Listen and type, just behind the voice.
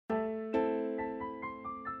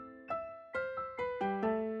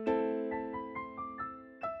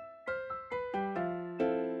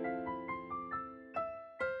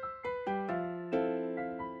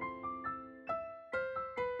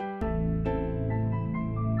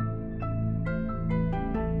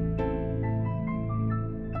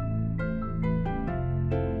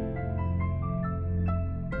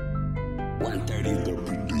130, the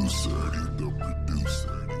producer.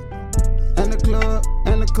 In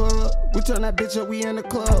the club, we turn that bitch up, we in the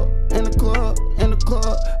club. In the club,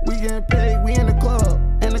 we getting paid, we in the club.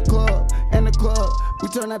 In the club, we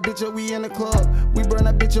turn that bitch up, we in the club. We burn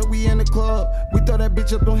that bitch up, we in the club. We throw that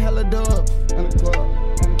bitch up on hella dubs. In the club.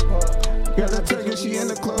 Got that turkey, she in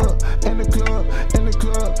the club. In the club,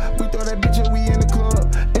 we throw that bitch up, we in the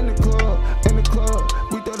club. In the club,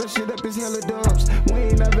 we throw that shit up, it's hella dubs.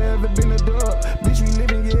 We ain't never ever been a dub. Bitch, we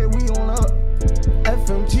living, yeah, we on up.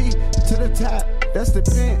 FMG to the top, that's the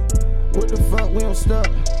pin. What the fuck, we don't stop.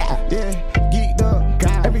 Yeah, geeked up.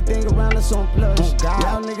 God. Everything around us on plush.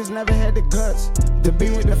 Y'all niggas never had the guts to be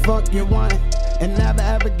what the fuck you want and never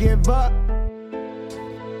ever give up.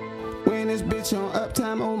 We in this bitch on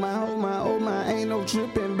uptime, oh my, ain't no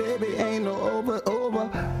tripping, baby, ain't no over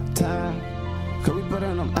time. Cause we put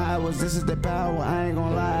in them hours, this is the power, I ain't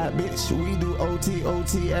gon' lie, bitch, we do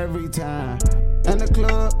OT every time. In the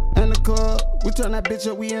club, we turn that bitch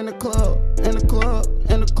up, we in the club. In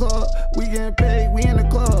the club, we getting paid, we in the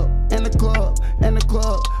club. In the club,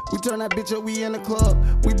 we turn that bitch up, we in the club.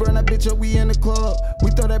 We burn that bitch up, we in the club. We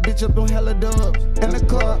throw that bitch up on hella dubs. In the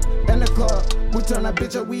club, we turn that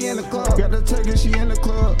bitch up, we in the club. Got the turkey, she in the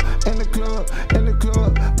club. In the club,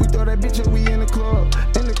 we throw that bitch up, we in the club.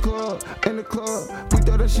 In the club, we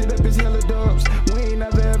throw that shit up, it's hella dubs. We ain't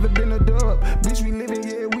never ever been a dub. Bitch, we living,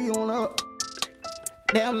 yeah, we on up.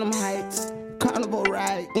 Down them heights, carnival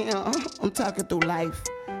ride, yeah, I'm talking through life.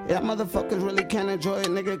 Yeah, motherfuckers really can't enjoy it,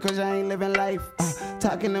 nigga, cause I ain't living life.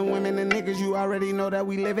 Talking to women and niggas, you already know that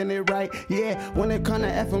we living it right. Yeah, when it come to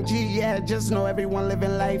FMG, yeah, just know everyone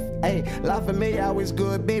living life. Hey, La Familia always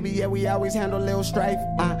good, baby, yeah, we always handle little strife.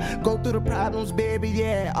 Go through the problems, baby,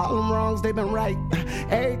 yeah, all them wrongs, they been right.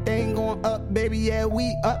 Everything going up, baby, yeah,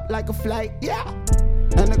 we up like a flight, yeah.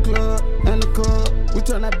 In the club, we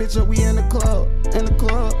turn that bitch up, we in the club. In the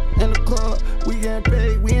club, we getting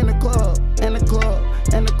paid, we in the club. In the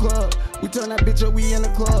club, we turn that bitch up, we in the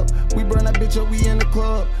club. We burn that bitch up, we in the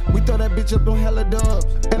club. We throw that bitch up on hella dubs.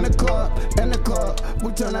 In the club,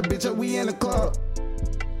 we turn that bitch up, we in the club.